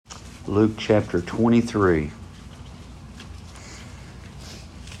Luke chapter 23.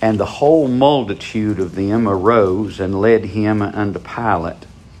 And the whole multitude of them arose and led him unto Pilate.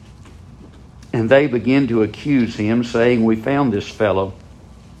 And they began to accuse him, saying, We found this fellow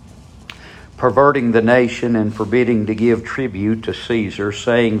perverting the nation and forbidding to give tribute to Caesar,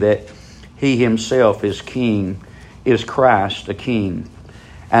 saying that he himself is king, is Christ, a king.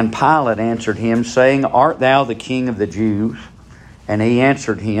 And Pilate answered him, saying, Art thou the king of the Jews? And he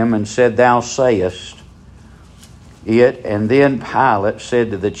answered him and said, Thou sayest it. And then Pilate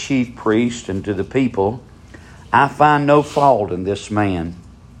said to the chief priest and to the people, I find no fault in this man.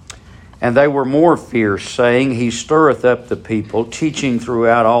 And they were more fierce, saying, He stirreth up the people, teaching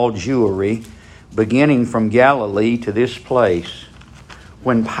throughout all Jewry, beginning from Galilee to this place.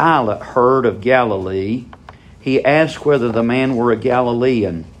 When Pilate heard of Galilee, he asked whether the man were a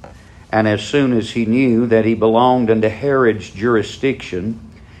Galilean. And as soon as he knew that he belonged unto Herod's jurisdiction,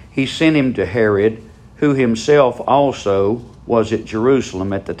 he sent him to Herod, who himself also was at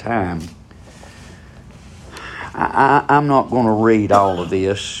Jerusalem at the time. I'm not going to read all of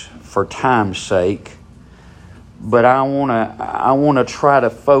this for time's sake, but I want to try to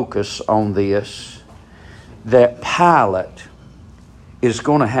focus on this, that Pilate is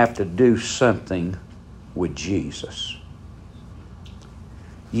going to have to do something with Jesus.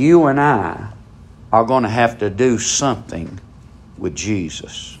 You and I are going to have to do something with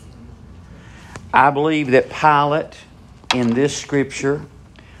Jesus. I believe that Pilate, in this scripture,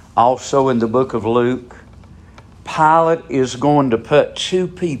 also in the book of Luke, Pilate is going to put two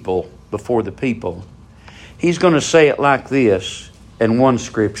people before the people. He's going to say it like this in one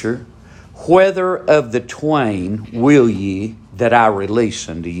scripture, Whether of the twain will ye that I release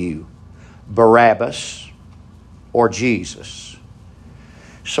unto you, Barabbas or Jesus?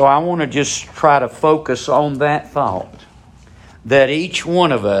 So I want to just try to focus on that thought, that each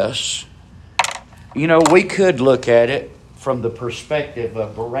one of us, we could look at it from the perspective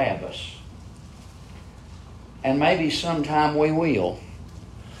of Barabbas. And maybe sometime we will.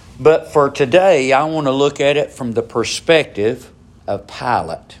 But for today, I want to look at it from the perspective of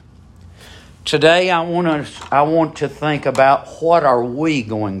Pilate. Today, I want to think about, what are we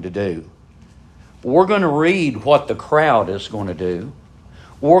going to do? We're going to read what the crowd is going to do.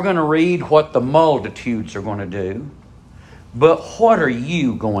 We're going to read what the multitudes are going to do. But what are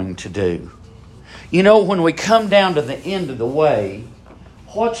you going to do? When we come down to the end of the way,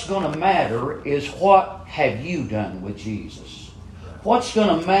 what's going to matter is, what have you done with Jesus? What's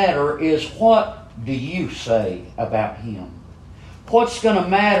going to matter is, what do you say about Him? What's going to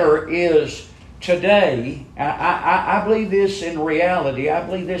matter is, today, I believe this in reality, I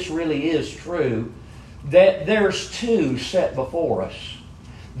believe this really is true, that there's two set before us.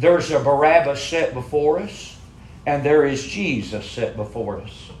 There's a Barabbas set before us, and there is Jesus set before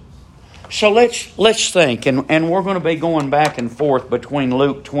us. So let's think, and we're going to be going back and forth between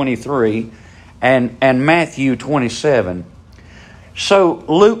Luke 23 and Matthew 27. So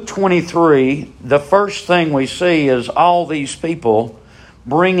Luke 23, the first thing we see is all these people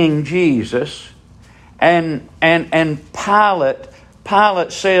bringing Jesus, and Pilate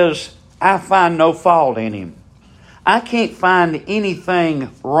says, I find no fault in him. I can't find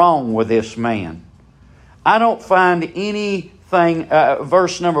anything wrong with this man. I don't find anything,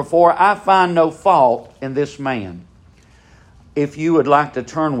 verse number 4, I find no fault in this man. If you would like to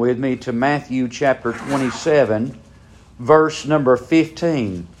turn with me to Matthew chapter 27, verse number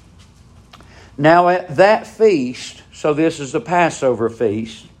 15. Now at that feast, so this is the Passover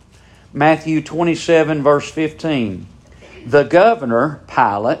feast, Matthew 27, verse 15. The governor,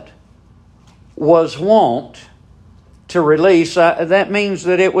 Pilate, was wont to release, that means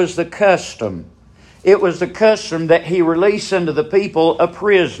that it was the custom. It was the custom that he release unto the people a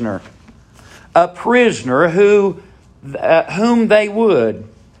prisoner whom they would.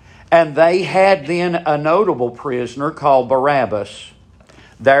 And they had then a notable prisoner called Barabbas.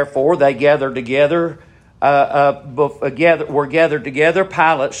 Therefore they gathered together, were gathered together.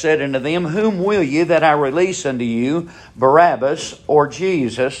 Pilate said unto them, Whom will ye that I release unto you, Barabbas or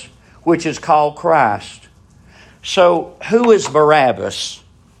Jesus, which is called Christ? So, who is Barabbas?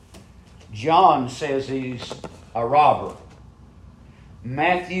 John says he's a robber.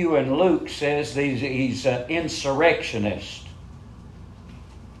 Matthew and Luke says he's an insurrectionist.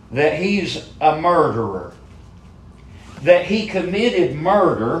 That he's a murderer. That he committed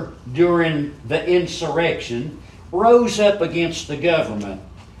murder during the insurrection, rose up against the government.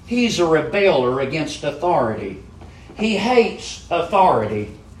 He's a rebeller against authority. He hates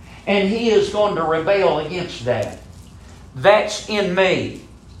authority. And he is going to rebel against that. That's in me.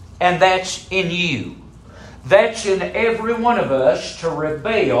 And that's in you. That's in every one of us to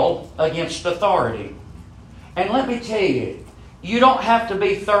rebel against authority. And let me tell you, you don't have to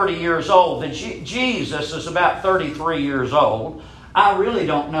be 30 years old. Jesus is about 33 years old. I really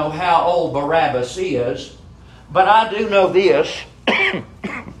don't know how old Barabbas is, but I do know this,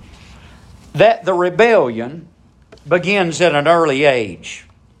 that the rebellion begins at an early age.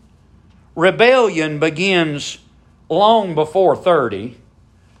 Rebellion begins long before 30,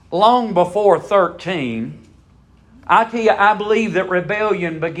 long before 13. I tell you, I believe that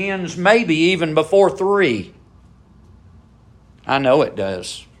rebellion begins maybe even before 3. I know it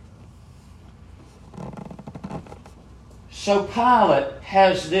does. So Pilate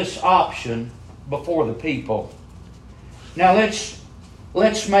has this option before the people. Now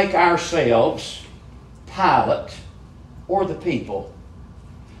let's make ourselves Pilate or the people.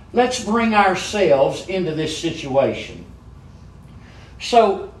 Let's bring ourselves into this situation.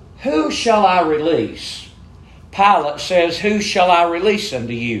 So, who shall I release? Pilate says, who shall I release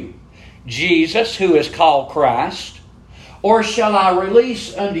unto you? Jesus, who is called Christ? Or shall I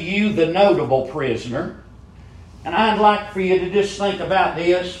release unto you the notable prisoner? And I'd like for you to just think about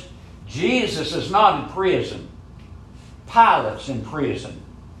this. Jesus is not in prison. Pilate's in prison.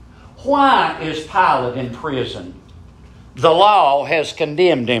 Why is Pilate in prison? The law has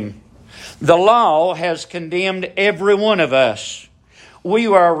condemned him. The law has condemned every one of us. We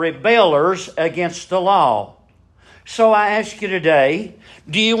are rebellers against the law. So I ask you today,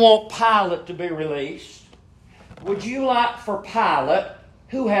 do you want Pilate to be released? Would you like for Pilate,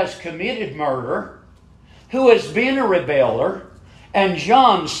 who has committed murder, who has been a rebeller, and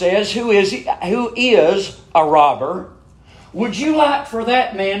John says who is a robber, would you like for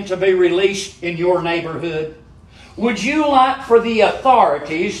that man to be released in your neighborhood? Would you like for the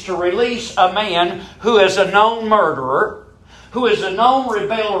authorities to release a man who is a known murderer, who is a known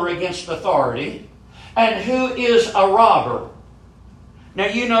rebeller against authority, and who is a robber? Now,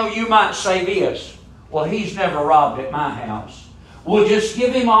 you might say this, well, he's never robbed at my house. Well, just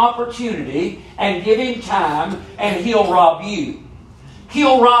give him opportunity and give him time and he'll rob you.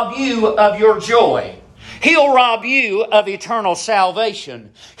 He'll rob you of your joy. He'll rob you of eternal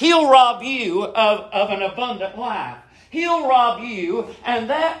salvation. He'll rob you of an abundant life. He'll rob you, and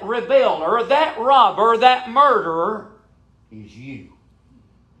that rebeller, that robber, that murderer is you.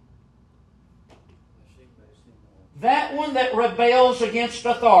 That one that rebels against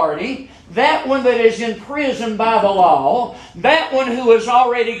authority, that one that is in prison by the law, that one who has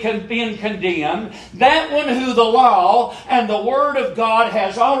already been condemned, that one who the law and the Word of God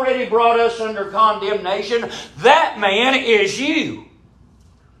has already brought us under condemnation, that man is you.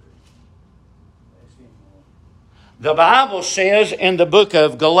 The Bible says in the book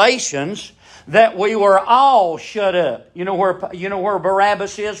of Galatians that we were all shut up. You know where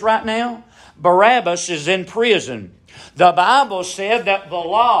Barabbas is right now? Barabbas is in prison. The Bible said that the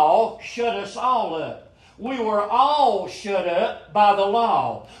law shut us all up. We were all shut up by the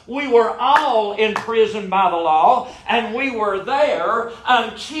law. We were all in prison by the law, and we were there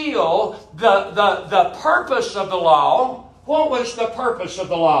until the purpose of the law. What was the purpose of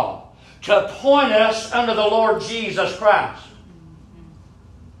the law? To point us unto the Lord Jesus Christ.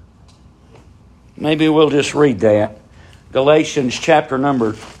 Maybe we'll just read that. Galatians chapter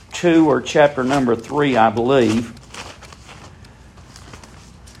number 2 or chapter number 3, I believe.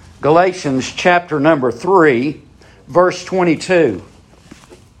 Galatians chapter number 3, verse 22.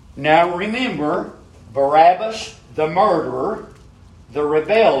 Now remember, Barabbas, the murderer, the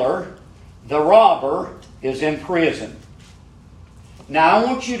rebeller, the robber, is in prison. Now I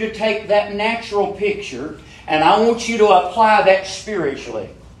want you to take that natural picture and I want you to apply that spiritually.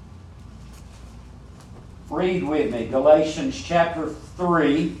 Read with me, Galatians chapter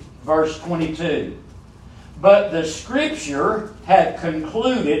 3, verse 22. But the Scripture had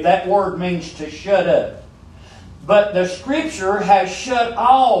concluded, that word means to shut up. But the Scripture has shut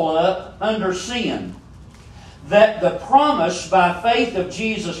all up under sin, that the promise by faith of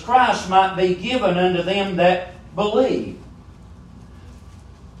Jesus Christ might be given unto them that believe.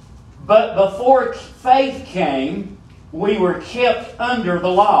 But before faith came, we were kept under the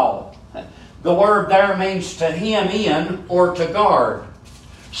law. The word there means to hem in or to guard.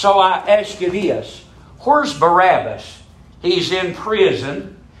 So I ask you this. Where's Barabbas? He's in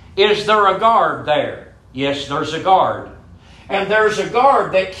prison. Is there a guard there? Yes, there's a guard. And there's a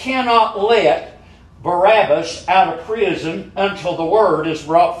guard that cannot let Barabbas out of prison until the word is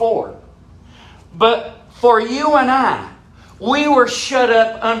brought forth. But for you and I, we were shut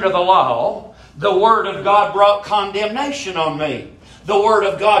up under the law. The Word of God brought condemnation on me. The Word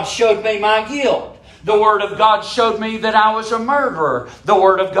of God showed me my guilt. The Word of God showed me that I was a murderer. The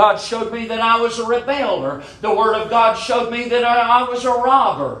Word of God showed me that I was a rebeller. The Word of God showed me that I was a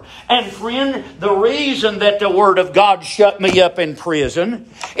robber. And friend, the reason that the Word of God shut me up in prison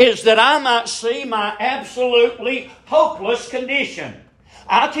is that I might see my absolutely hopeless condition.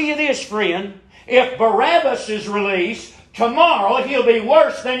 I'll tell you this, friend. If Barabbas is released, tomorrow he'll be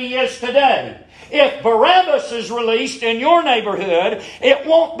worse than he is today. If Barabbas is released in your neighborhood, it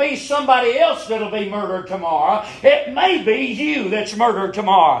won't be somebody else that'll be murdered tomorrow. It may be you that's murdered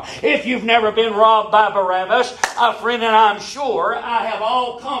tomorrow. If you've never been robbed by Barabbas, friend, and I'm sure, I have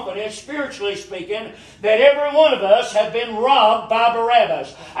all confidence, spiritually speaking, that every one of us have been robbed by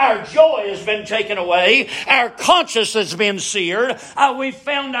Barabbas. Our joy has been taken away. Our conscience has been seared. We've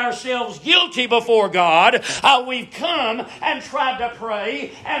found ourselves guilty before God. We've come and tried to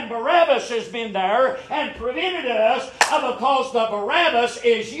pray, and Barabbas has been there and prevented us because the Barabbas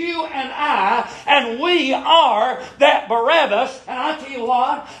is you and I, and we are that Barabbas. And I tell you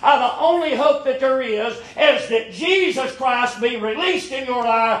what, the only hope that there is that Jesus Christ be released in your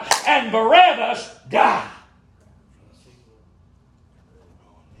life and Barabbas die.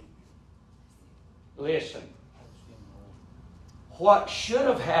 Listen, what should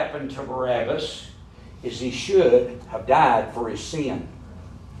have happened to Barabbas is he should have died for his sin.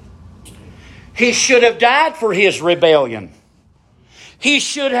 He should have died for his rebellion. He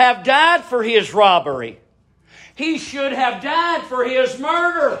should have died for his robbery. He should have died for his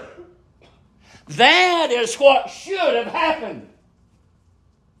murder. That is what should have happened.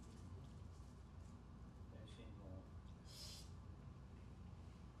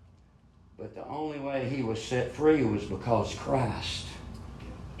 But the only way he was set free was because Christ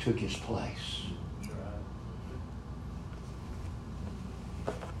took his place.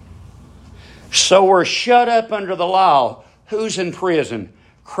 So we're shut up under the law. Who's in prison?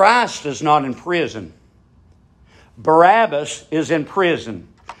 Christ is not in prison. Barabbas is in prison.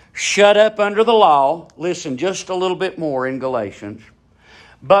 Shut up under the law. Listen just a little bit more in Galatians.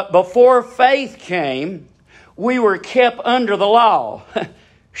 But before faith came, we were kept under the law.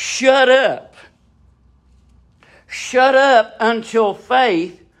 Shut up. Shut up until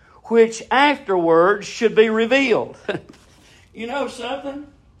faith, which afterwards should be revealed. You know something?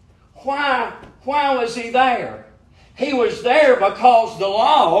 Why was he there? He was there because the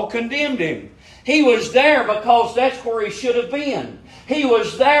law condemned him. He was there because that's where he should have been. He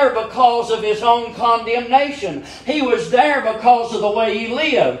was there because of his own condemnation. He was there because of the way he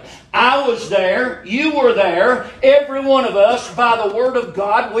lived. I was there. You were there. Every one of us, by the Word of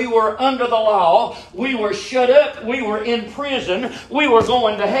God, we were under the law. We were shut up. We were in prison. We were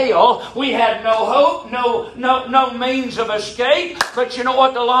going to hell. We had no hope, no means of escape. But you know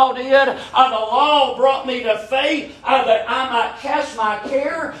what the law did? The law brought me to faith that I might cast my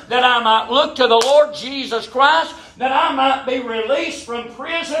care, that I might look to the Lord Jesus Christ, that I might be released from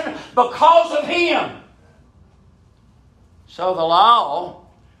prison because of Him. So the law,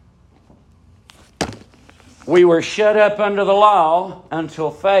 we were shut up under the law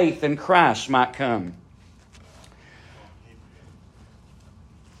until faith in Christ might come.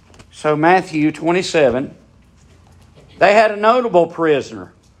 So Matthew 27, they had a notable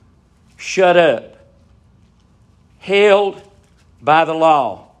prisoner, shut up, held by the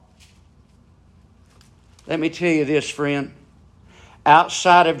law. Let me tell you this, friend.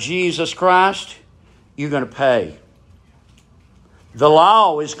 Outside of Jesus Christ, you're going to pay. The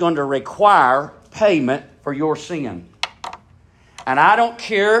law is going to require payment for your sin. And I don't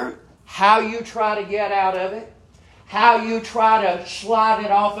care how you try to get out of it, how you try to slide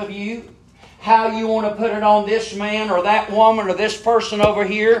it off of you, how you want to put it on this man or that woman or this person over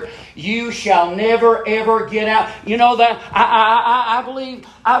here, you shall never ever get out. You know that I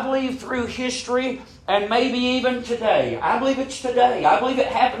believe through history and maybe even today. I believe it's today. I believe it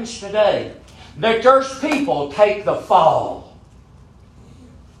happens today. That there's people take the fall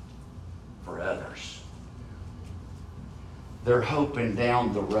for others. They're hoping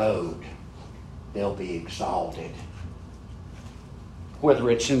down the road they'll be exalted. Whether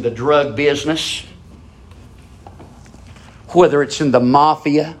it's in the drug business, whether it's in the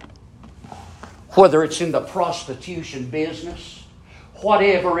mafia, whether it's in the prostitution business,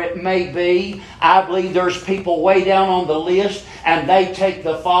 whatever it may be, I believe there's people way down on the list and they take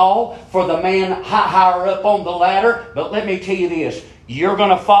the fall for the man higher up on the ladder. But let me tell you this, you're going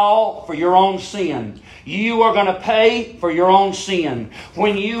to fall for your own sin. You are going to pay for your own sin.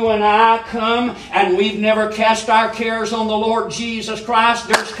 When you and I come and we've never cast our cares on the Lord Jesus Christ,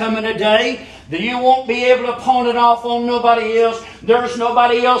 there's coming a day You won't be able to pawn it off on nobody else. There's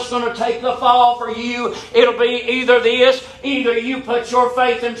nobody else going to take the fall for you. It'll be either this, either you put your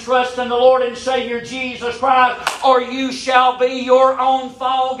faith and trust in the Lord and Savior Jesus Christ, or you shall be your own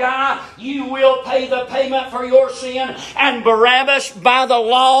fall guy. You will pay the payment for your sin. And Barabbas, by the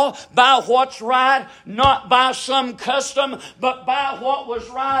law, by what's right, not by some custom, but by what was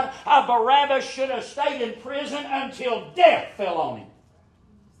right, Barabbas should have stayed in prison until death fell on him.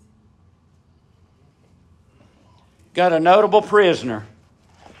 Got a notable prisoner.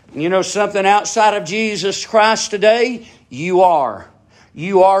 You know something, outside of Jesus Christ today? You are.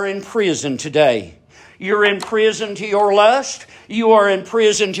 You are in prison today. You're in prison to your lust. You are in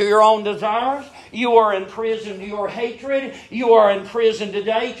prison to your own desires. You are in prison to your hatred. You are in prison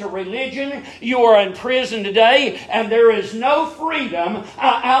today to religion. You are in prison today, and there is no freedom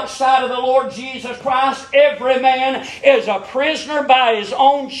outside of the Lord Jesus Christ. Every man is a prisoner by his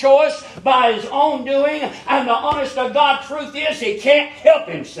own choice, by his own doing, and the honest to God truth is he can't help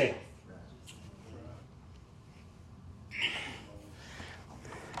himself.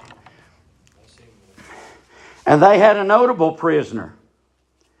 And they had a notable prisoner.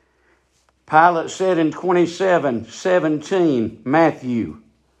 Pilate said in 27:17, Matthew,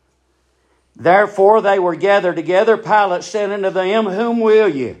 therefore they were gathered together. Pilate said unto them, whom will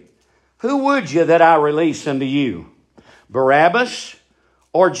ye? Who would you that I release unto you? Barabbas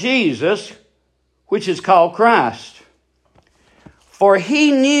or Jesus, which is called Christ? For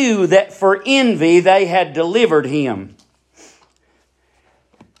he knew that for envy they had delivered him.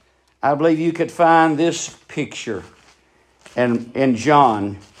 I believe you could find this picture in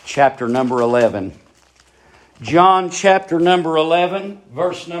John chapter number 11. John chapter number 11,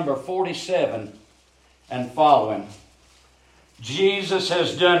 verse number 47 and following. Jesus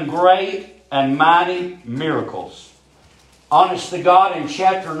has done great and mighty miracles. Honest to God, in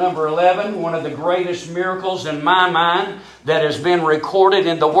chapter number 11, one of the greatest miracles in my mind that has been recorded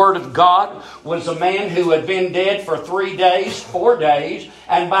in the Word of God was a man who had been dead for 4 days,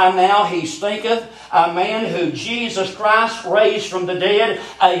 and by now he stinketh. A man who Jesus Christ raised from the dead.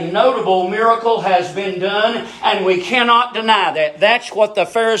 A notable miracle has been done, and we cannot deny that. That's what the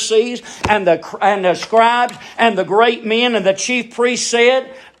Pharisees and the scribes and the great men and the chief priests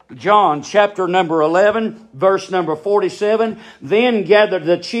said. John chapter number 11, verse number 47. Then gathered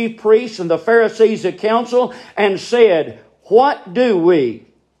the chief priests and the Pharisees at council and said, what do we?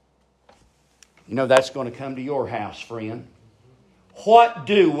 You know that's going to come to your house, friend. What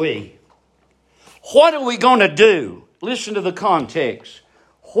do we? What are we going to do? Listen to the context.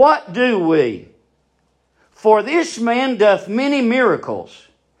 What do we? For this man doth many miracles,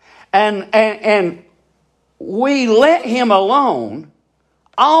 and we let him alone.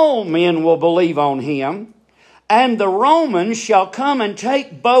 All men will believe on him, and the Romans shall come and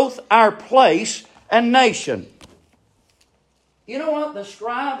take both our place and nation. You know what the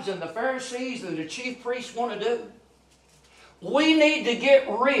scribes and the Pharisees and the chief priests want to do? We need to get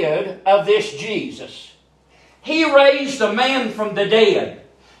rid of this Jesus. He raised a man from the dead.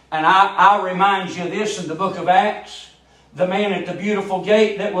 And I remind you of this in the book of Acts. The man at the beautiful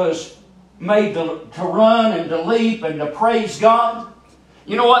gate that was made to run and to leap and to praise God.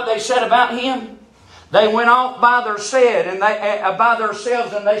 You know what they said about him? They went off by themselves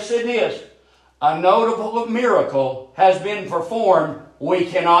and they said this, a notable miracle has been performed we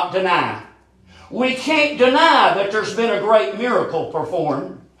cannot deny. We can't deny that there's been a great miracle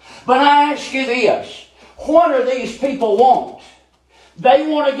performed. But I ask you this, what do these people want? They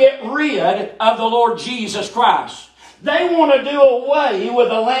want to get rid of the Lord Jesus Christ. They want to do away with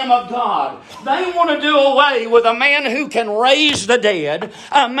the Lamb of God. They want to do away with a man who can raise the dead,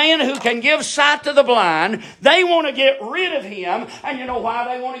 a man who can give sight to the blind. They want to get rid of him. And you know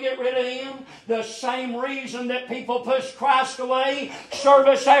why they want to get rid of him? The same reason that people push Christ away,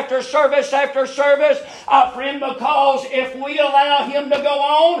 service after service after service. Friend, because if we allow him to go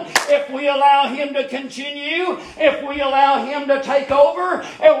on, if we allow him to continue, if we allow him to take over,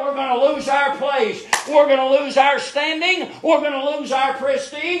 we're going to lose our place. We're going to lose our standing. We're going to lose our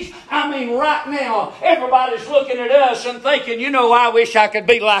prestige. I mean, right now, everybody's looking at us and thinking, you know, I wish I could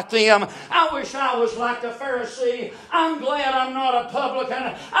be like them. I wish I was like the Pharisee. I'm glad I'm not a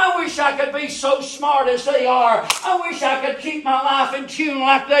publican. I wish I could be so smart as they are. I wish I could keep my life in tune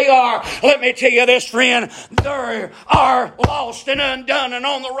like they are. Let me tell you this, friend. They are lost and undone and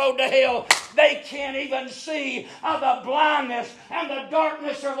on the road to hell. They can't even see the blindness and the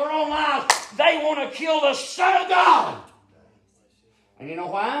darkness of their own lives. They want to kill the Son of God. And you know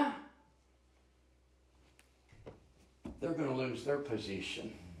why? They're going to lose their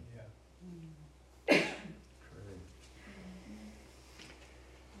position.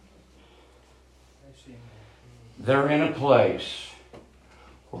 They're in a place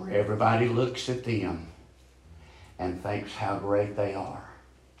where everybody looks at them and thinks how great they are.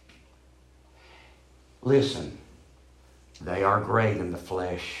 Listen, they are great in the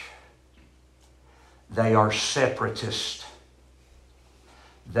flesh. They are separatist.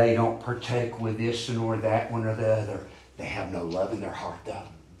 They don't partake with this one or that one or the other. They have no love in their heart, though.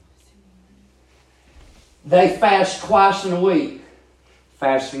 They fast twice in a week.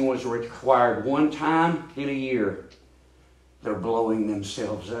 Fasting was required one time in a year. They're blowing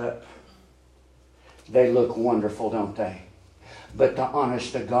themselves up. They look wonderful, don't they? But the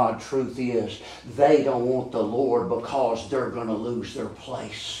honest to God truth is, they don't want the Lord because they're going to lose their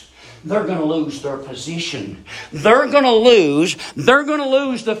place. They're going to lose their position. They're going to lose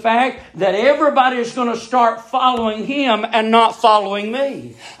the fact that everybody's going to start following Him and not following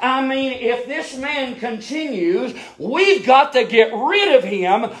me. I mean, if this man continues, we've got to get rid of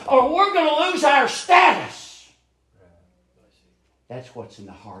him or we're going to lose our status. That's what's in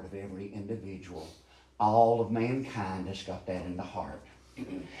the heart of every individual. All of mankind has got that in the heart.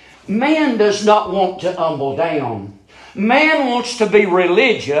 Man does not want to humble down. Man wants to be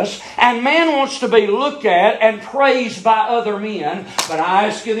religious, and man wants to be looked at and praised by other men. But I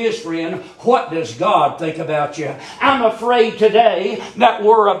ask you this, friend, what does God think about you? I'm afraid today that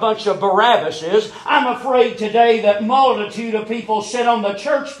we're a bunch of Barabbases. I'm afraid today that multitude of people sit on the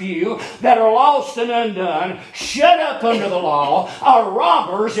church pew that are lost and undone, shut up under the law, are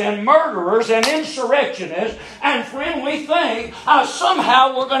robbers and murderers and insurrectionists. And friend, we think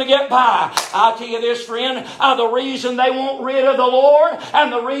somehow we're going to get by. I'll tell you this, friend, the reason they want rid of the Lord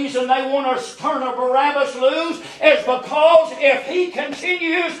and the reason they want to turn a Barabbas loose is because if he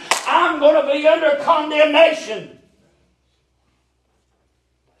continues, I'm going to be under condemnation.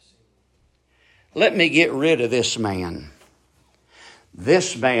 Let me get rid of this man.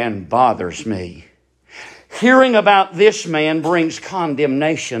 This man bothers me. Hearing about this man brings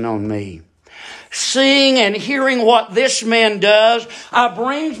condemnation on me. Seeing and hearing what this man does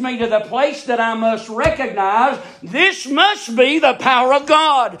brings me to the place that I must recognize this must be the power of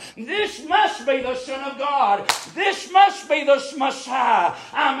God. This must be the Son of God. This must be the Messiah.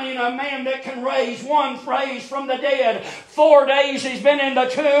 I mean, a man that can raise one phrase from the dead. 4 days he's been in the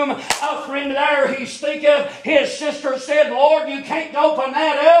tomb. A friend there, he speaketh. His sister said, Lord, you can't open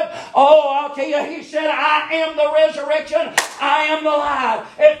that up. Oh, I'll tell you, he said, I am the resurrection. I am the life.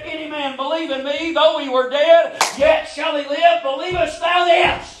 If any man believe in me, though he were dead, yet shall he live. Believest thou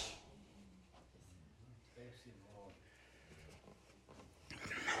this?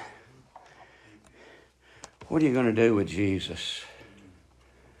 What are you going to do with Jesus?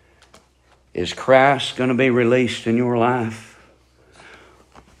 Is Christ going to be released in your life?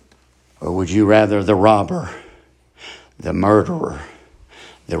 Or would you rather the robber, the murderer,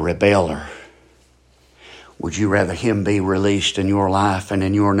 the rebeller? Would you rather him be released in your life and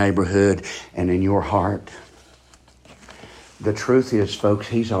in your neighborhood and in your heart? The truth is, folks,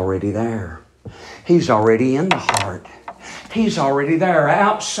 he's already there. He's already in the heart. He's already there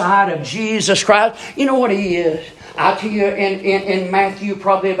outside of Jesus Christ. You know what he is? I'll tell you in Matthew,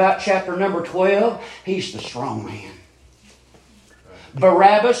 probably about chapter number 12, he's the strong man.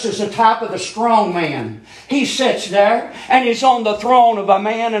 Barabbas is a type of the strong man. He sits there and he's on the throne of a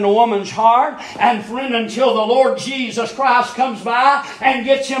man and a woman's heart. And friend, until the Lord Jesus Christ comes by and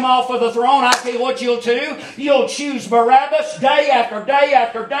gets him off of the throne, I tell you what you'll do. You'll choose Barabbas day after day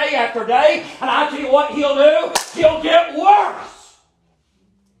after day after day. And I tell you what he'll do. He'll get worse.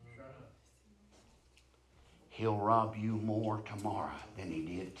 He'll rob you more tomorrow than he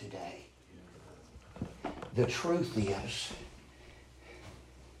did today. The truth is,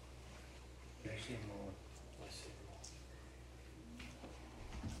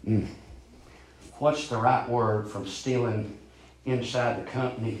 what's the right word from stealing inside the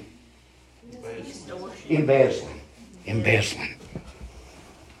company? Embezzling. Embezzling.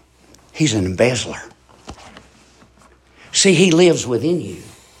 He's an embezzler. See, he lives within you.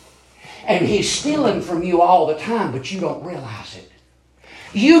 And he's stealing from you all the time, but you don't realize it.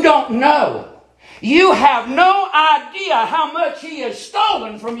 You don't know. You have no idea how much he has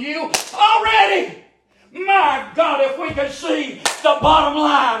stolen from you already. My God, if we could see the bottom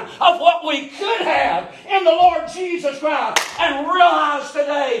line of what we could have in the Lord Jesus Christ and realize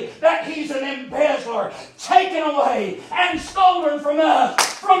today that he's an embezzler, taken away and stolen from us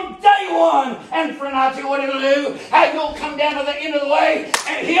from day one. And friend, I tell you what he'll do. And you'll come down to the end of the way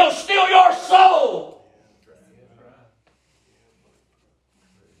and he'll steal your soul.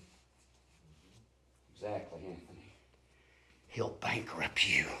 Exactly, Anthony. He'll bankrupt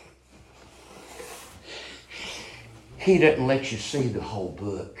you. He doesn't let you see the whole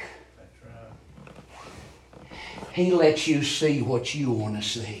book. He lets you see what you want to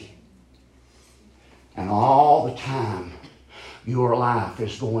see. And all the time, your life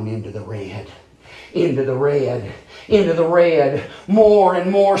is going into the red. Into the red. Into the red. More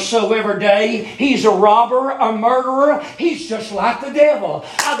and more so every day. He's a robber, a murderer. He's just like the devil.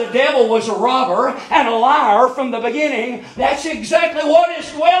 The devil was a robber and a liar from the beginning. That's exactly what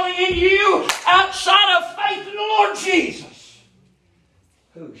is dwelling in you outside of faith in the Lord Jesus.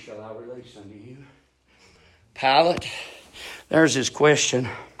 Who shall I release unto you? Pilate. There's his question.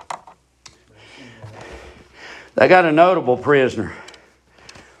 They got a notable prisoner.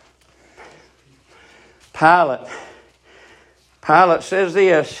 Pilate says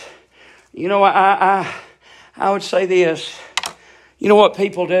this. You know, I would say this. You know what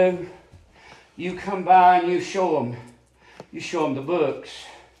people do? You come by and you show them the books.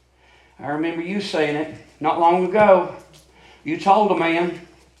 I remember you saying it not long ago. You told a man,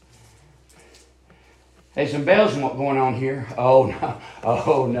 there's embezzlement going on here. Oh no!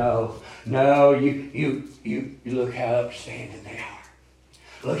 Oh no! No! You look how upstanding they are.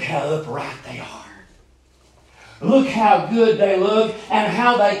 Look how upright they are. Look how good they look and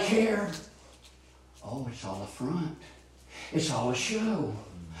how they care. Oh, it's all a front. It's all a show.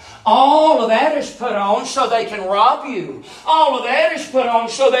 All of that is put on so they can rob you. All of that is put on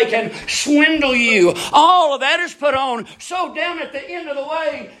so they can swindle you. All of that is put on so down at the end of the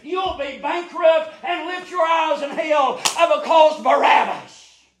way you'll be bankrupt and lift your eyes in hell because Barabbas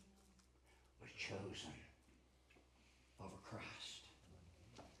was chosen over Christ.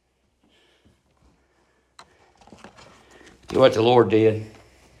 You know what the Lord did?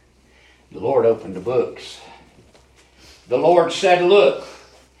 The Lord opened the books. The Lord said, look,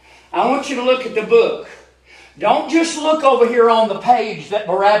 I want you to look at the book. Don't just look over here on the page that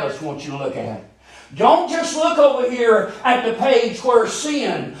Barabbas wants you to look at. Don't just look over here at the page where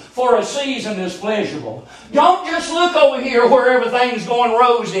sin for a season is pleasurable. Don't just look over here where everything's going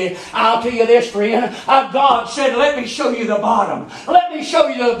rosy. I'll tell you this, friend. God said, let me show you the bottom. Let me show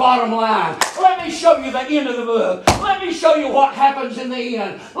you the bottom line. Let me show you the end of the book. Let me show you what happens in the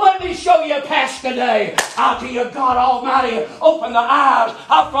end. Let me show you past the day. I'll tell you, God Almighty opened the eyes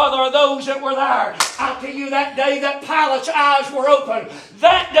of those that were there. I'll tell you that day that Pilate's eyes were open.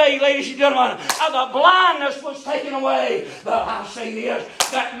 That day, ladies and gentlemen, the blindness was taken away. But I say this,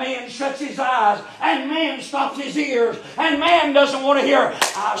 that man shuts his eyes and man stops his ears and man doesn't want to hear.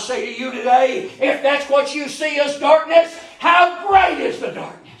 I say to you today, if that's what you see as darkness, how great is the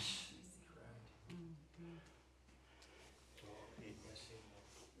darkness?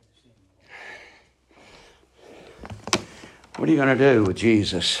 What are you going to do with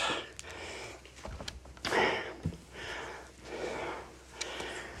Jesus?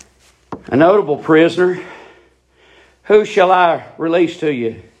 A notable prisoner. Who shall I release to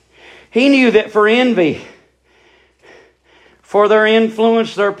you? He knew that for envy, for their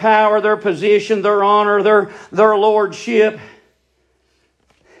influence, their power, their position, their honor, their lordship,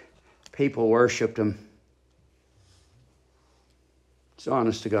 people worshipped him. It's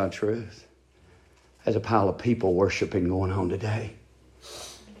honest to God truth. There's a pile of people worshiping going on today.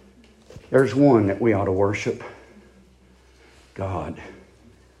 There's one that we ought to worship. God.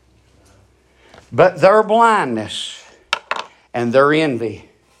 But their blindness and their envy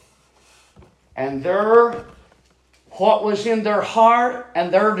and what was in their heart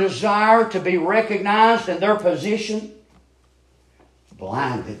and their desire to be recognized in their position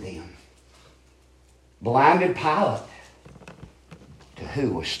blinded them. Blinded Pilate to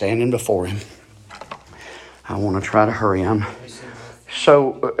who was standing before him. I want to try to hurry him.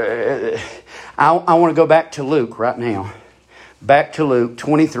 So I want to go back to Luke right now. Back to Luke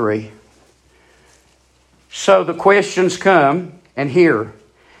 23. So the questions come, and here,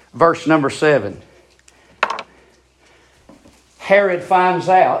 verse number 7. Herod finds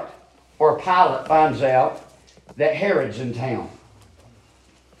out, or Pilate finds out, that Herod's in town.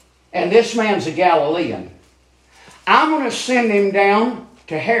 And this man's a Galilean. I'm going to send him down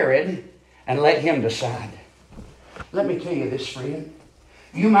to Herod and let him decide. Let me tell you this, friend.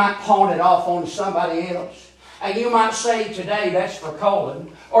 You might pawn it off on somebody else. And you might say, today that's for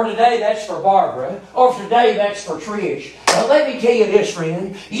Colin, or today that's for Barbara, or today that's for Trish. But let me tell you this,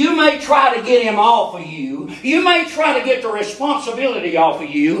 friend. You may try to get him off of you. You may try to get the responsibility off of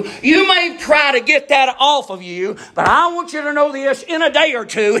you. You may try to get that off of you. But I want you to know this, in a day or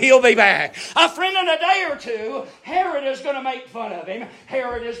two, he'll be back. A friend, in a day or two, Herod is going to make fun of him.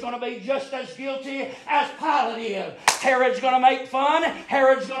 Herod is going to be just as guilty as Pilate is. Herod's going to make fun.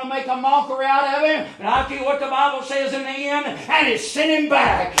 Herod's going to make a mockery out of him. And I'll tell you what the Bible says in the end, and it's send him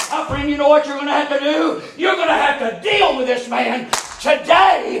back. Friend, you know what you're going to have to do? You're going to have to deal with this man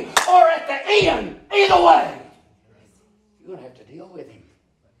today or at the end. Either way. going to have to deal with him.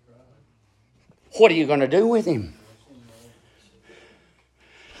 What are you going to do with him?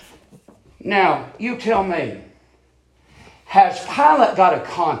 Now, you tell me, has Pilate got a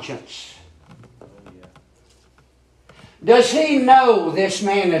conscience? Does he know this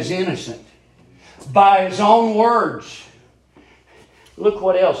man is innocent? By his own words. Look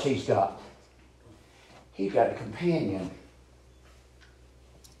what else he's got. He's got a companion.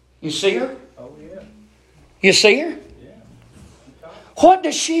 You see her? Oh, yeah. You see her? Yeah. What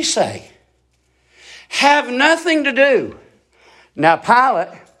does she say? Have nothing to do. Now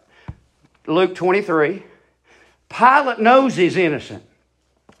Pilate, Luke 23, Pilate knows he's innocent.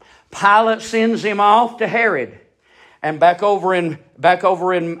 Pilate sends him off to Herod. And back over in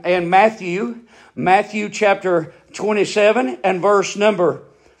Matthew chapter 27 and verse number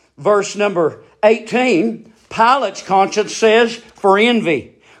 18, Pilate's conscience says, for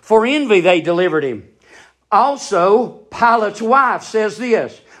envy. For envy they delivered him. Also, Pilate's wife says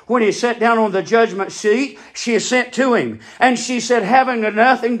this. When he sat down on the judgment seat, she sent to him. And she said, having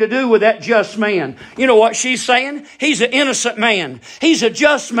nothing to do with that just man. You know what she's saying? He's an innocent man. He's a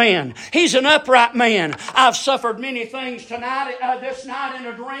just man. He's an upright man. I've suffered many things tonight, this night in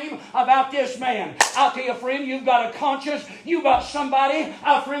a dream about this man. I'll tell you, friend, you've got a conscience. You've got somebody,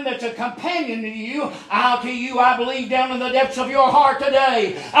 a friend that's a companion to you. I'll tell you, I believe down in the depths of your heart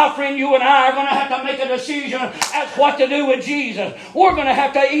today, friend, you and I are going to have to make a decision as what to do with Jesus. We're going to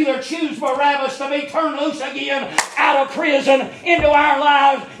have to either choose Barabbas to be turned loose again out of prison into our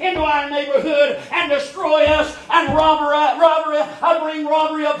lives, into our neighborhood, and destroy us and bring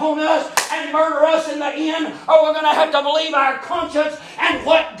robbery upon us and murder us in the end, or we're going to have to believe our conscience and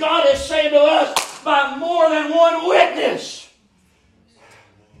what God is saying to us by more than one witness.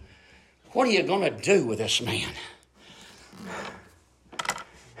 What are you going to do with this man?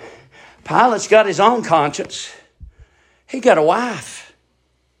 Pilate's got his own conscience. He got a wife.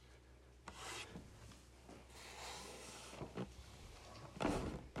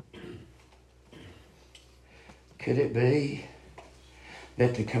 Could it be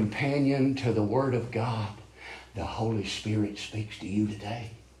that the companion to the Word of God, the Holy Spirit, speaks to you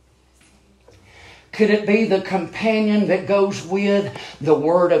today? Could it be the companion that goes with the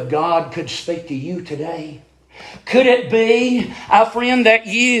Word of God could speak to you today? Could it be, friend, that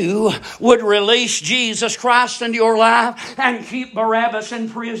you would release Jesus Christ into your life and keep Barabbas in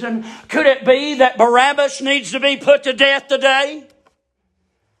prison? Could it be that Barabbas needs to be put to death today?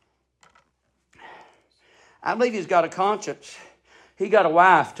 I believe he's got a conscience. He got a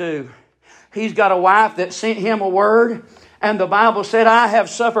wife too. He's got a wife that sent him a word. And the Bible said, I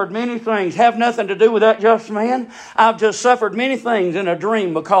have suffered many things. Have nothing to do with that just man. I've just suffered many things in a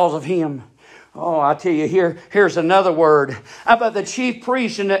dream because of him. Oh, I tell you, here's another word. About the chief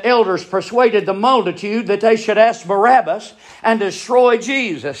priests and the elders persuaded the multitude that they should ask Barabbas and destroy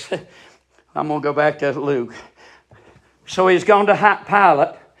Jesus. I'm going to go back to Luke. So he's gone to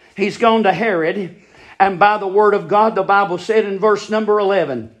Pilate. He's gone to Herod. And by the word of God, the Bible said in verse number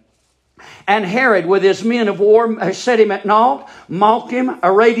 11, and Herod with his men of war set him at naught, mocked him,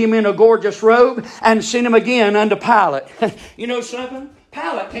 arrayed him in a gorgeous robe, and sent him again unto Pilate. You know something?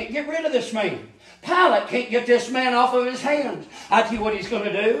 Pilate can't get rid of this man. Pilate can't get this man off of his hands. I tell you what he's going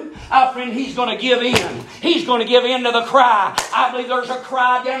to do. Friend, he's going to give in. He's going to give in to the cry. I believe there's a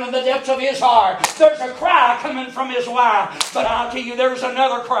cry down in the depths of his heart. There's a cry coming from his wife. But I'll tell you, there's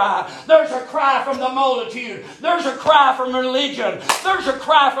another cry. There's a cry from the multitude. There's a cry from religion. There's a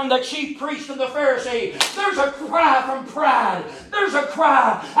cry from the chief priest and the Pharisee. There's a cry from pride. There's a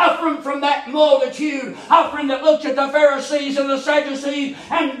cry from that multitude. Friend, that looks at the Pharisees and the Sadducees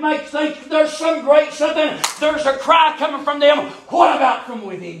and makes think there's some great something. There's a cry coming from them. What about from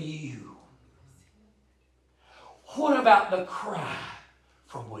within you? What about the cry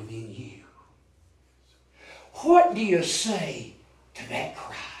from within you? What do you say to that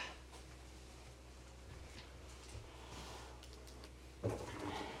cry?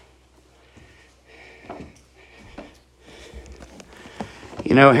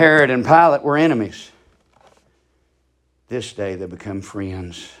 You know, Herod and Pilate were enemies. This day they become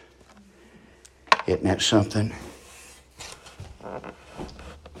friends. Isn't that something?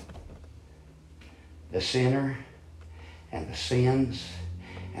 The sinner and the sins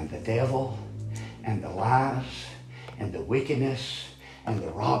and the devil and the lies and the wickedness and the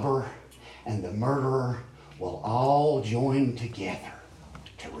robber and the murderer will all join together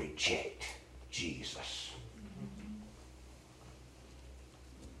to reject Jesus.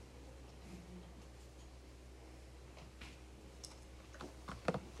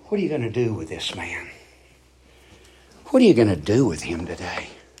 What are you going to do with this man? What are you going to do with him today?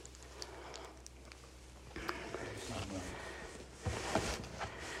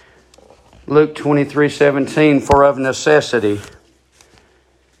 Luke 23:17, for of necessity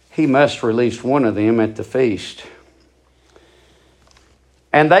he must release one of them at the feast.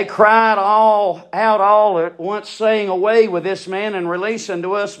 And they cried all at once, saying, away with this man, and release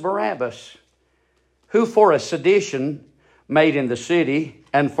unto us Barabbas, who for a sedition made in the city,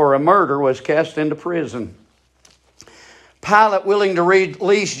 and for a murder was cast into prison. Pilate, willing to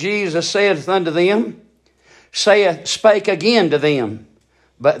release Jesus, saith unto them, spake again to them,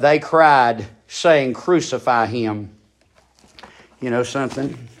 but they cried, saying, crucify him. You know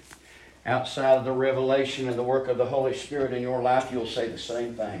something? Outside of the revelation and the work of the Holy Spirit in your life, you'll say the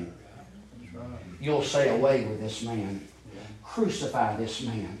same thing. You'll say, away with this man. Crucify this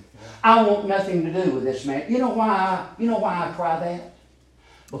man. I want nothing to do with this man. You know why I cry that?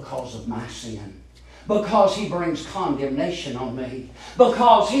 Because of my sin. Because he brings condemnation on me.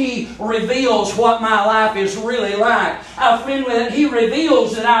 Because he reveals what my life is really like. Friend, with it, he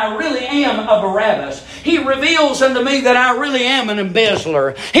reveals that I really am a Barabbas. He reveals unto me that I really am an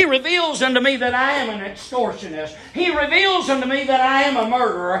embezzler. He reveals unto me that I am an extortionist. He reveals unto me that I am a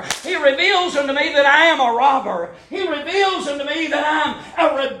murderer. He reveals unto me that I am a robber. He reveals unto me that I'm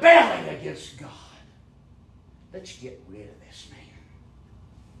a rebelling against God. Let's get rid of this man.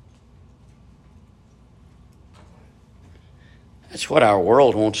 That's what our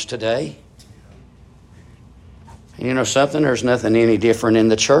world wants today. And you know something? There's nothing any different in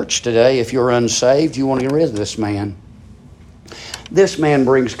the church today. If you're unsaved, you want to get rid of this man. This man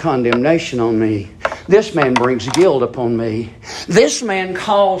brings condemnation on me. This man brings guilt upon me. This man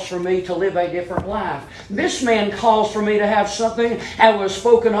calls for me to live a different life. This man calls for me to have something that was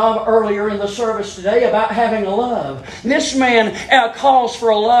spoken of earlier in the service today about having a love. This man calls for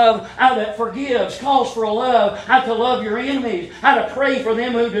a love that forgives, calls for a love how to love your enemies, how to pray for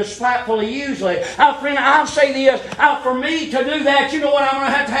them who despitefully use you. Friend, I'll say this, for me to do that, you know what I'm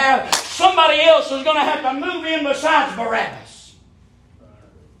going to have? Somebody else is going to have to move in besides Barabbas.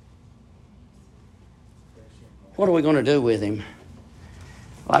 What are we going to do with him?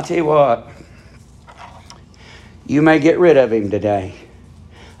 Well, I tell you what. You may get rid of him today.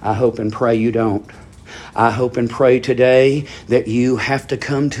 I hope and pray you don't. I hope and pray today that you have to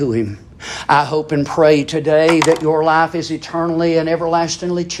come to him. I hope and pray today that your life is eternally and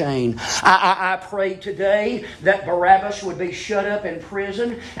everlastingly changed. I pray today that Barabbas would be shut up in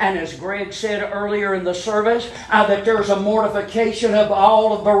prison. And as Greg said earlier in the service, that there's a mortification of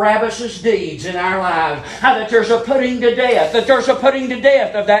all of Barabbas' deeds in our lives. That there's a putting to death. That there's a putting to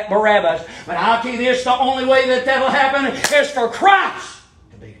death of that Barabbas. But I'll tell you this, the only way that that'll happen is for Christ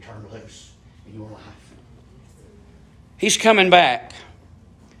to be turned loose in your life. He's coming back.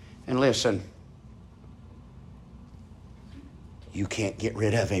 And listen, you can't get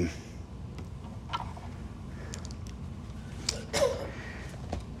rid of him.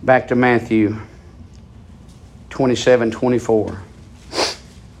 Back to Matthew 27:24.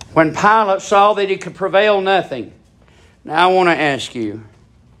 When Pilate saw that he could prevail nothing. Now I want to ask you,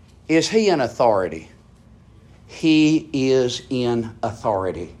 is he in authority? He is in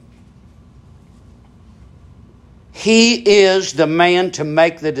authority. He is the man to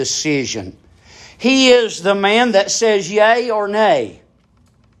make the decision. He is the man that says yea or nay.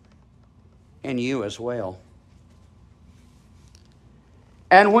 And you as well.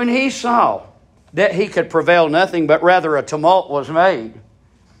 And when he saw that he could prevail nothing, but rather a tumult was made.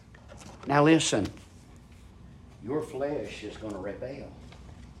 Now listen, your flesh is going to rebel.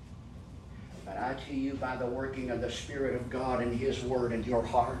 But I tell you, by the working of the Spirit of God and His Word in your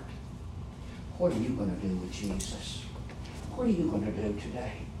heart, what are you going to do with Jesus? What are you going to do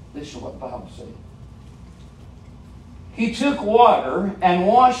today? Listen to what the Bible says. He took water and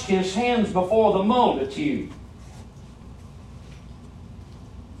washed his hands before the multitude.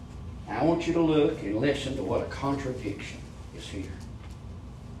 Now I want you to look and listen to what a contradiction is here.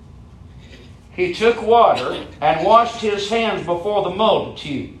 He took water and washed his hands before the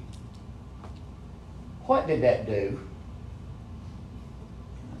multitude. What did that do?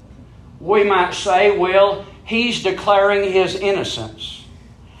 We might say, well, he's declaring his innocence.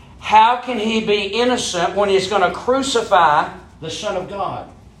 How can he be innocent when he's going to crucify the Son of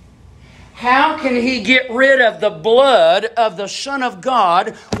God? How can he get rid of the blood of the Son of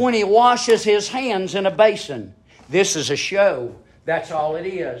God when he washes his hands in a basin? This is a show. That's all it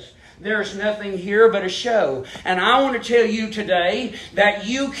is. There's nothing here but a show. And I want to tell you today that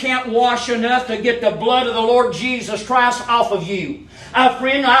you can't wash enough to get the blood of the Lord Jesus Christ off of you.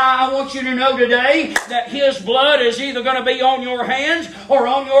 Friend, I want you to know today that His blood is either going to be on your hands or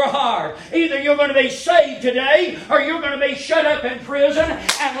on your heart. Either you're going to be saved today or you're going to be shut up in prison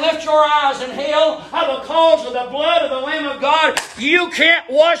and lift your eyes in hell because of the blood of the Lamb of God. You can't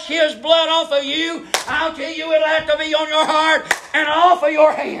wash His blood off of you. I'll tell you, it'll have to be on your heart and off of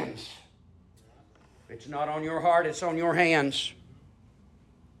your hands. If it's not on your heart, it's on your hands.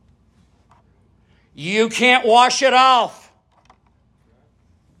 You can't wash it off.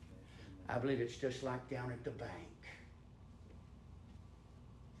 I believe it's just like down at the bank.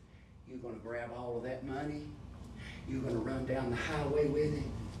 You're going to grab all of that money. You're going to run down the highway with it.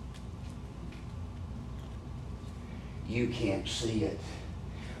 You can't see it.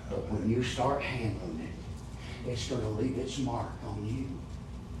 But when you start handling it, it's going to leave its mark on you.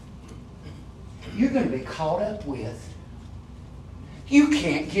 You're going to be caught up with. You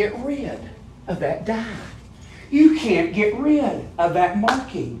can't get rid of that dye. You can't get rid of that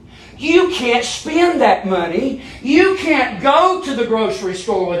marking. You can't spend that money. You can't go to the grocery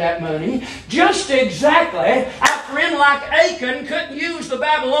store with that money. Just exactly, a friend like Achan couldn't use the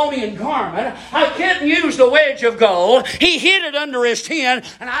Babylonian garment. I couldn't use the wedge of gold. He hid it under his tent,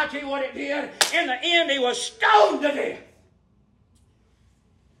 and I'll tell you what it did. In the end, he was stoned to death.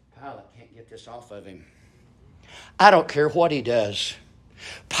 Pilate can't get this off of him. I don't care what he does.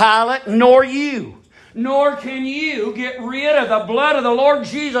 Pilate, nor you. Nor can you get rid of the blood of the Lord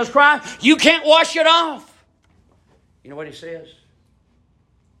Jesus Christ. You can't wash it off. You know what he says?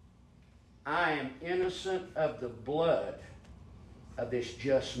 I am innocent of the blood of this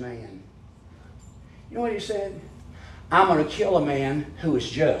just man. You know what he said? I'm going to kill a man who is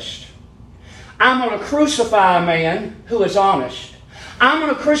just. I'm going to crucify a man who is honest. I'm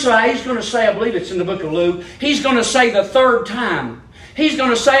going to crucify, he's going to say, I believe it's in the book of Luke, he's going to say the third time. He's going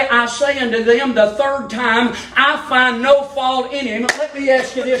to say, I say unto them the third time, I find no fault in him. Let me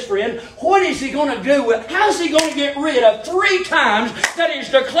ask you this, friend. What is he going to do with, how's he going to get rid of 3 times that he's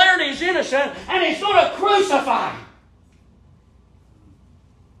declared he's innocent and he's going to crucify him?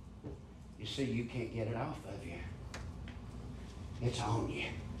 You see, you can't get it off of you. It's on you.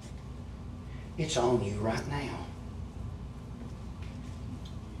 It's on you right now.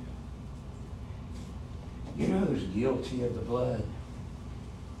 You know who's guilty of the blood?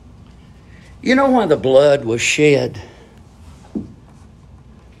 You know why the blood was shed?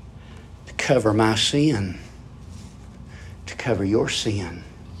 To cover my sin. To cover your sin.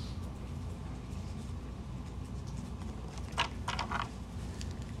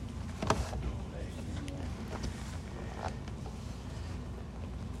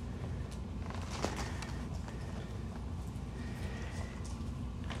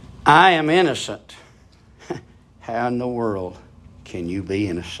 I am innocent. How in the world can you be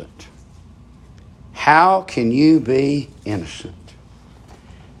innocent? How can you be innocent?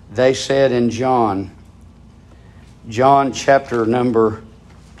 They said in John chapter number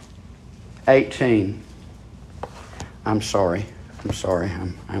 18. I'm sorry.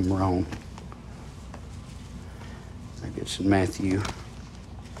 I'm wrong. I think it's in Matthew.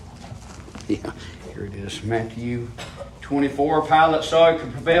 Yeah, here it is. Matthew 24. Pilate saw he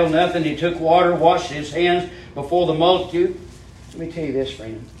could prevail nothing. He took water, washed his hands before the multitude. Let me tell you this,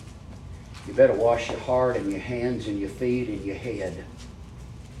 friend. You better wash your heart and your hands and your feet and your head.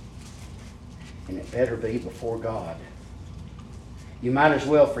 And it better be before God. You might as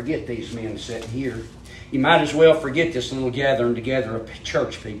well forget these men sitting here. You might as well forget this little gathering together of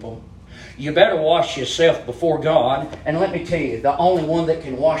church people. You better wash yourself before God. And let me tell you, the only one that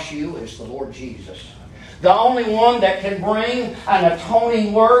can wash you is the Lord Jesus. The only one that can bring an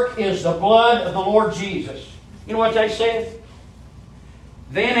atoning work is the blood of the Lord Jesus. You know what they said?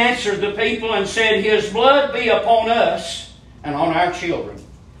 Then answered the people and said, His blood be upon us and on our children.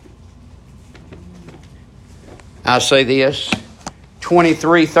 I say this,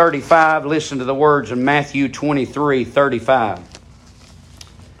 23:35. Listen to the words in Matthew 23:35.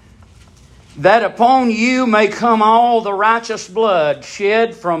 That upon you may come all the righteous blood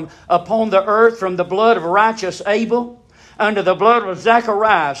shed from upon the earth, from the blood of righteous Abel unto the blood of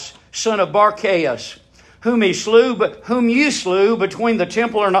Zacharias, son of Barchaias, whom you slew between the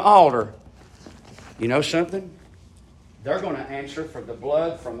temple and the altar. You know something? They're going to answer for the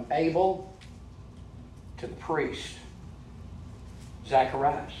blood from Abel to the priest,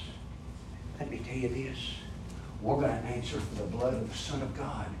 Zacharias. Let me tell you this. We're going to answer for the blood of the Son of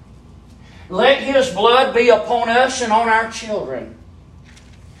God. Let His blood be upon us and on our children.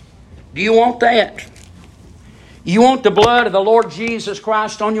 Do you want that? You want the blood of the Lord Jesus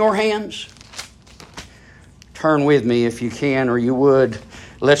Christ on your hands? Turn with me if you can, or you would.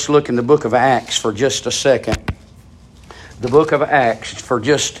 Let's look in the book of Acts for just a second. The book of Acts for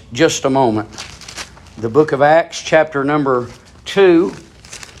just a moment. The book of Acts, chapter number 2.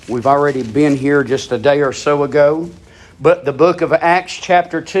 We've already been here just a day or so ago. But the book of Acts,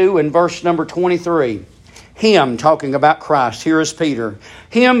 chapter 2, and verse number 23. Him, talking about Christ, here is Peter.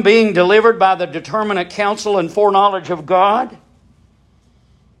 Him being delivered by the determinate counsel and foreknowledge of God,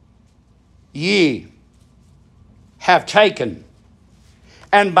 ye have taken,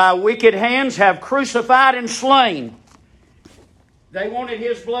 and by wicked hands have crucified and slain. They wanted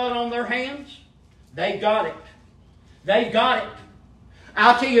His blood on their hands. They got it. They got it.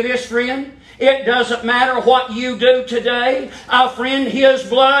 I'll tell you this, friend. It doesn't matter what you do today. Friend, His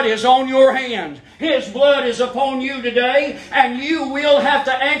blood is on your hands. His blood is upon you today, and you will have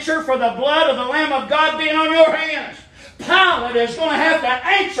to answer for the blood of the Lamb of God being on your hands. Pilate is going to have to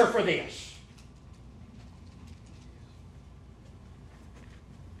answer for this.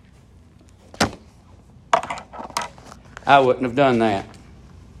 I wouldn't have done that.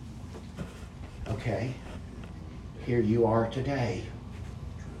 Okay, here you are today.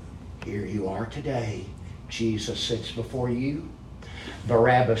 Here you are today. Jesus sits before you.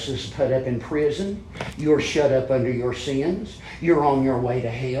 Barabbas is put up in prison. You're shut up under your sins. You're on your way to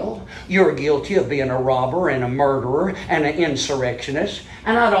hell. You're guilty of being a robber and a murderer and an insurrectionist.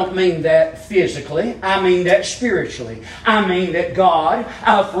 And I don't mean that physically. I mean that spiritually. I mean that God,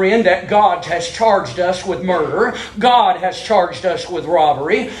 our friend, that God has charged us with murder. God has charged us with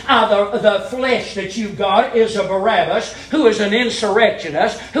robbery. The flesh that you've got is a Barabbas, who is an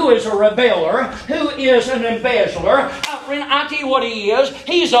insurrectionist, who is a rebeller, who is an embezzler. Friend, I tell you what he is.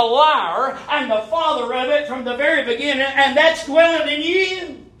 He's a liar and the father of it from the very beginning, and that's dwelling in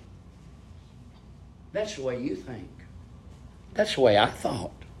you. That's the way you think. That's the way I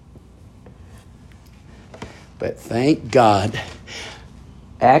thought. But thank God,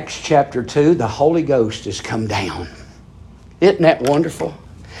 Acts chapter 2, the Holy Ghost has come down. Isn't that wonderful?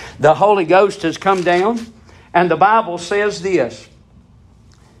 The Holy Ghost has come down, and the Bible says this.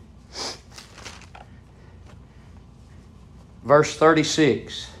 Verse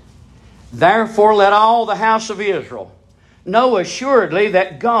 36. Therefore let all the house of Israel know assuredly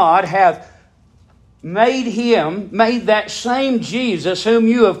that God hath made that same Jesus whom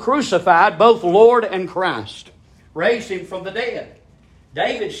you have crucified, both Lord and Christ. Raised Him from the dead.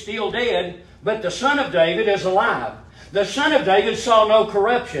 David's still dead, but the Son of David is alive. The Son of David saw no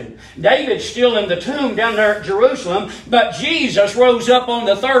corruption. David's still in the tomb down there at Jerusalem, but Jesus rose up on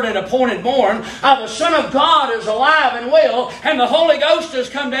the third and appointed morn. The Son of God is alive and well, and the Holy Ghost has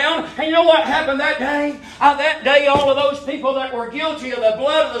come down. And you know what happened that day? That day, all of those people that were guilty of the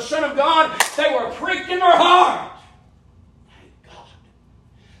blood of the Son of God, they were pricked in their heart. Thank God.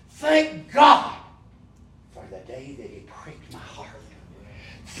 Thank God for the day that He pricked my heart.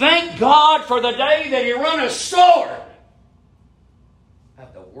 Thank God for the day that He run a sword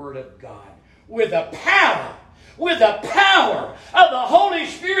of the Word of God. With the power of the Holy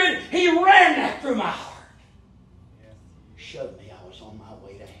Spirit, He ran that through my heart. Showed me I was on my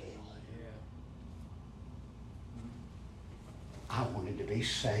way to hell. I wanted to be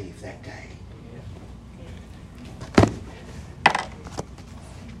saved that day.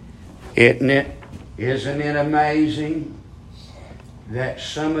 Isn't it amazing that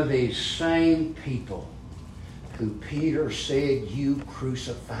some of these same people who Peter said, you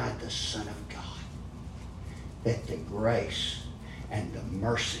crucified the Son of God, that the grace and the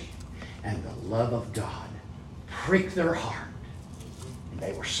mercy and the love of God pricked their heart and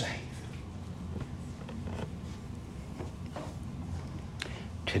they were saved.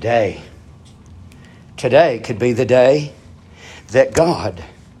 Today could be the day that God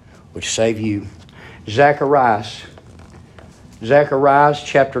would save you. Zacharias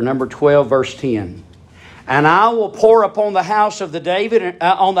chapter number 12, verse 10. And I will pour upon the house of David and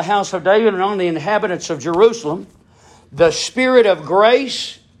on the inhabitants of Jerusalem the spirit of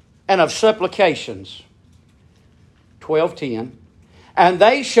grace and of supplications. 12:10. And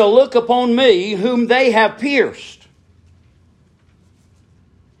they shall look upon me whom they have pierced.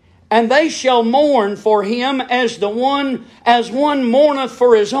 And they shall mourn for him as one mourneth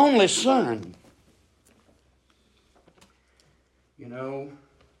for his only son. You know,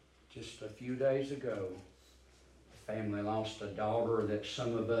 just a few days ago, a family lost a daughter that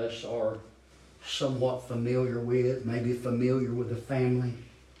some of us are somewhat familiar with, maybe familiar with the family.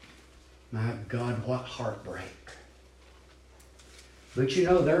 My God, what heartbreak. But you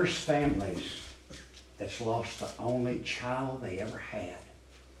know, there's families that's lost the only child they ever had.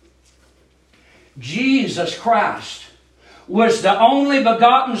 Jesus Christ was the only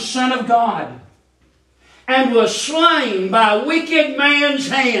begotten Son of God and was slain by a wicked man's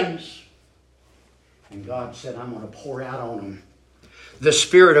hands. And God said, I'm going to pour out on him the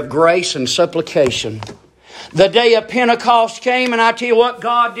Spirit of grace and supplication. The day of Pentecost came, and I tell you what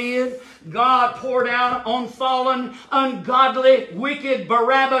God did. God poured out on fallen, ungodly, wicked,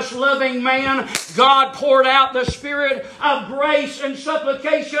 Barabbas-loving man. God poured out the Spirit of grace and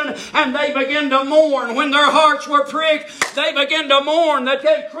supplication, and they began to mourn. When their hearts were pricked, they began to mourn that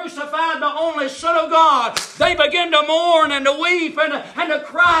they crucified the only Son of God. They began to mourn and to weep and to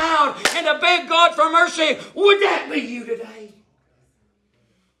cry out and to beg God for mercy. Would that be you today?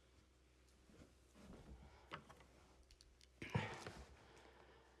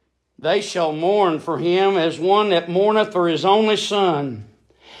 They shall mourn for him as one that mourneth for his only son,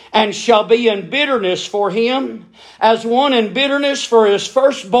 and shall be in bitterness for him as one in bitterness for his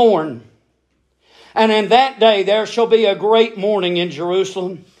firstborn. And in that day there shall be a great mourning in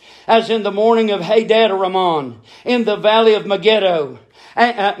Jerusalem, as in the morning of Hadad-Ramon, in the valley of Megiddo,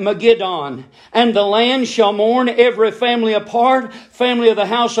 Megiddon. And the land shall mourn, every family apart, family of the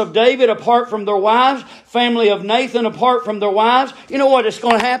house of David apart from their wives, family of Nathan apart from their wives. You know what is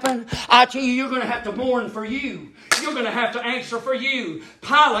going to happen? I tell you, you're going to have to mourn for you. You're going to have to answer for you.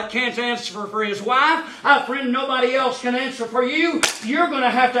 Pilate can't answer for his wife. Friend, nobody else can answer for you. You're going to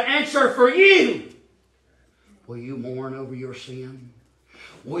have to answer for you. Will you mourn over your sin?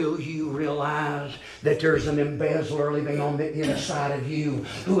 Will you realize that there's an embezzler living on the inside of you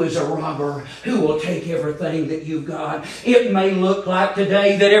who is a robber, who will take everything that you've got? It may look like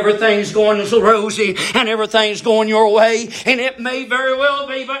today that everything's going rosy and everything's going your way, and it may very well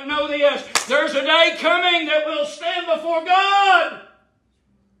be, but know this, there's a day coming that we'll stand before God.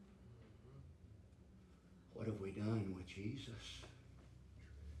 What have we done with Jesus?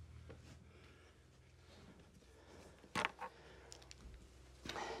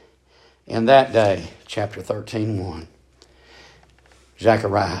 In that day, chapter 13:1,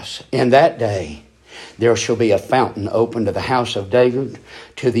 Zacharias, in that day there shall be a fountain open to the house of David,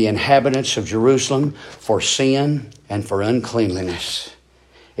 to the inhabitants of Jerusalem, for sin and for uncleanliness.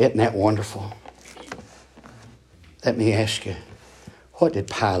 Isn't that wonderful? Let me ask you, what did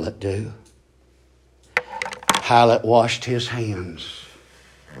Pilate do? Pilate washed his hands.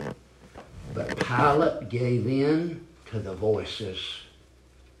 But Pilate gave in to the voices.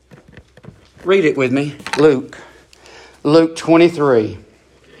 Read it with me. Luke 23.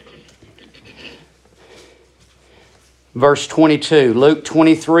 Verse 22. Luke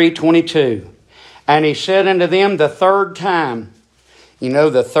 23:22. And he said unto them the third time. You know,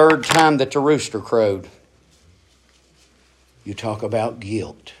 the third time that the rooster crowed. You talk about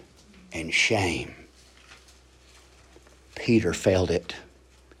guilt and shame. Peter felt it.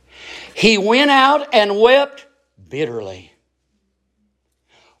 He went out and wept bitterly.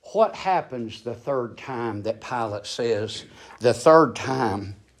 What happens the third time that Pilate says, the third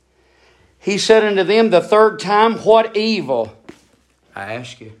time? He said unto them the third time, what evil? I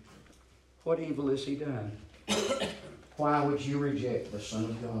ask you, what evil has he done? Why would you reject the Son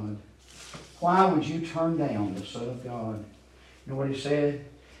of God? Why would you turn down the Son of God? You know what he said?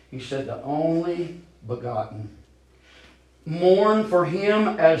 He said, the only begotten. Mourn for him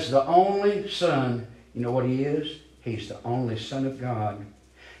as the only Son. You know what he is? He's the only Son of God.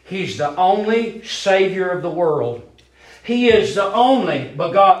 He's the only Savior of the world. He is the only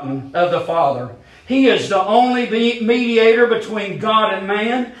begotten of the Father. He is the only mediator between God and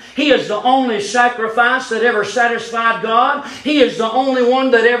man. He is the only sacrifice that ever satisfied God. He is the only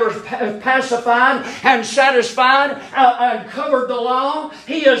one that ever pacified and satisfied and covered the law.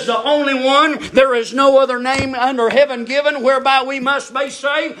 He is the only one. There is no other name under heaven given whereby we must be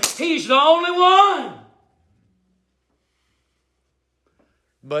saved. He's the only one.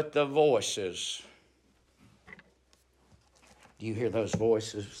 But the voices. Do you hear those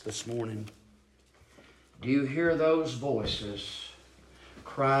voices this morning? Do you hear those voices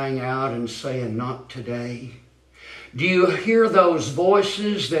crying out and saying, not today? Do you hear those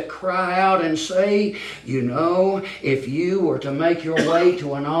voices that cry out and say, you know, if you were to make your way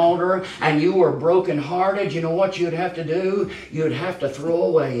to an altar and you were brokenhearted, you know what you'd have to do? You'd have to throw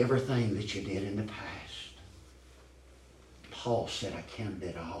away everything that you did in the past. Paul said, I counted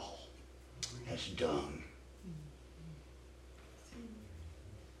it all as dung.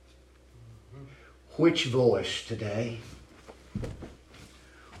 Which voice today?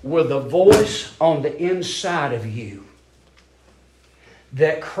 Will the voice on the inside of you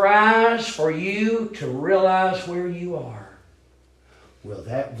that cries for you to realize where you are, will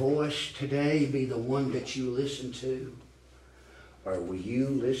that voice today be the one that you listen to? Or will you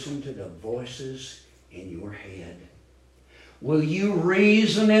listen to the voices in your head? Will you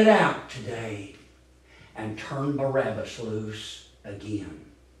reason it out today and turn Barabbas loose again,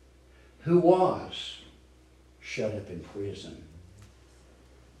 who was shut up in prison?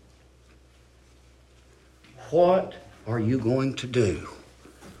 What are you going to do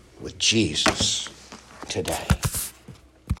with Jesus today?